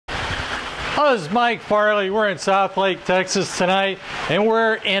Hello, this is Mike Farley. We're in South Lake, Texas tonight, and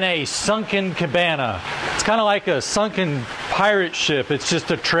we're in a sunken cabana. It's kind of like a sunken pirate ship. It's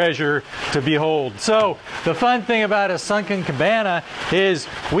just a treasure to behold. So the fun thing about a sunken cabana is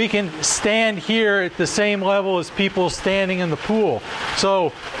we can stand here at the same level as people standing in the pool.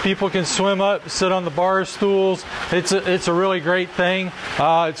 So people can swim up, sit on the bar stools. It's a really great thing.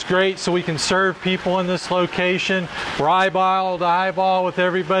 It's great so we can serve people in this location. We're eyeball to eyeball with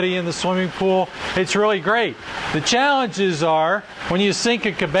everybody in the swimming pool. It's really great. The challenges are when you sink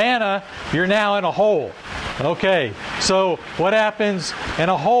a cabana, you're now in a hole. Okay, so what happens in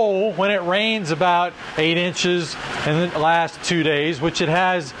a hole when it rains about 8 inches in the last 2 days, which it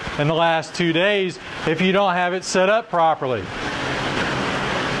has in the last 2 days, if you don't have it set up properly?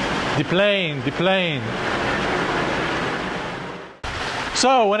 Deplane.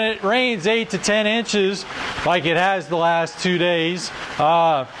 So when it rains 8 to 10 inches, like it has the last 2 days,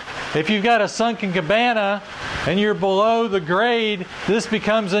 if you've got a sunken cabana and you're below the grade, this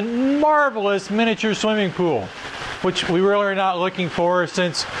becomes a marvelous miniature swimming pool, which we really are not looking for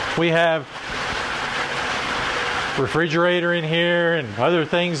since we have refrigerator in here and other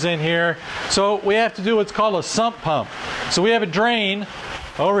things in here. So we have to do what's called a sump pump. So we have a drain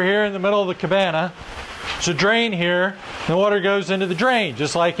over here in the middle of the cabana. There's a drain here, and the water goes into the drain,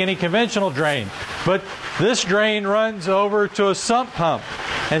 just like any conventional drain. But this drain runs over to a sump pump.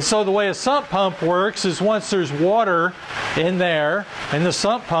 And so the way a sump pump works is once there's water in there in the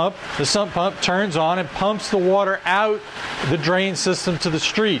sump pump turns on and pumps the water out the drain system to the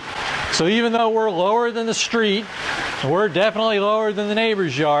street. So even though we're lower than the street, we're definitely lower than the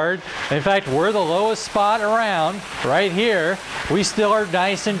neighbor's yard. In fact, we're the lowest spot around right here. We still are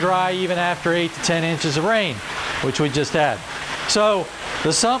nice and dry even after 8 to 10 inches of rain, which we just had. So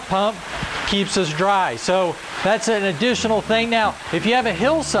the sump pump keeps us dry. So that's an additional thing. Now, if you have a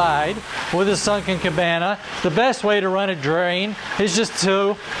hillside with a sunken cabana, the best way to run a drain is just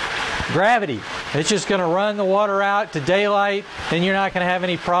to gravity. It's just going to run the water out to daylight, and you're not going to have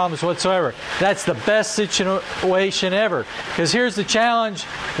any problems whatsoever. That's the best situation ever. Because here's the challenge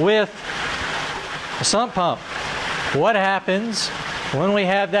with a sump pump. What happens when we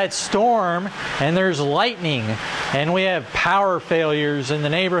have that storm and there's lightning and we have power failures in the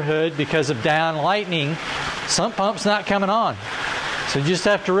neighborhood because of down lightning? Sump pump's not coming on. So you just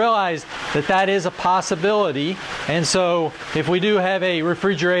have to realize that that is a possibility. And so if we do have a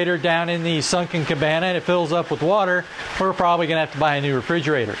refrigerator down in the sunken cabana and it fills up with water, we're probably going to have to buy a new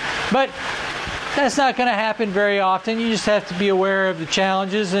refrigerator. But that's not going to happen very often. You just have to be aware of the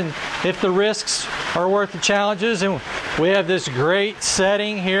challenges, and if the risks are worth the challenges. And we have this great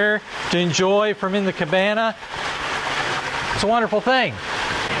setting here to enjoy from in the cabana. It's a wonderful thing.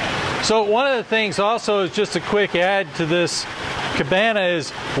 So one of the things also is just a quick add to this cabana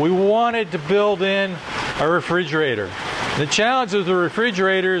is we wanted to build in a refrigerator. The challenge with the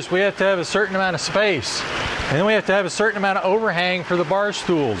refrigerator is we have to have a certain amount of space, and then we have to have a certain amount of overhang for the bar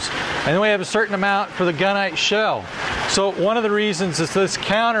stools, and then we have a certain amount for the gunite shell. So one of the reasons is this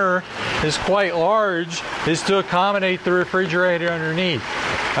counter is quite large is to accommodate the refrigerator underneath.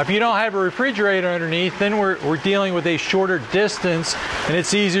 Now, if you don't have a refrigerator underneath, then we're dealing with a shorter distance, and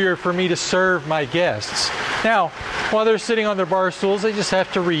it's easier for me to serve my guests. Now, while they're sitting on their bar stools, they just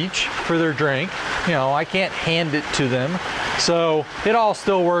have to reach for their drink. You know, I can't hand it to them. So it all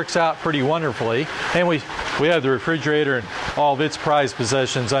still works out pretty wonderfully. And we have the refrigerator and all of its prized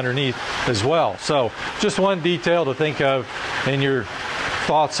possessions underneath as well. So just one detail to think of in your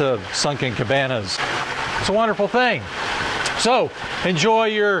thoughts of sunken cabanas. It's a wonderful thing. So enjoy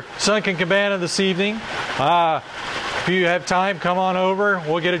your sunken cabana this evening. If you have time, come on over.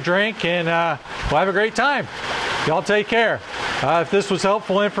 We'll get a drink and we'll have a great time. Y'all take care. If this was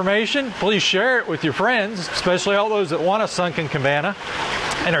helpful information, please share it with your friends, especially all those that want a sunken cabana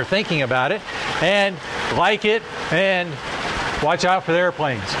and are thinking about it. And like it and watch out for the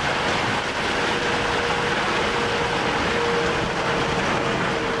airplanes.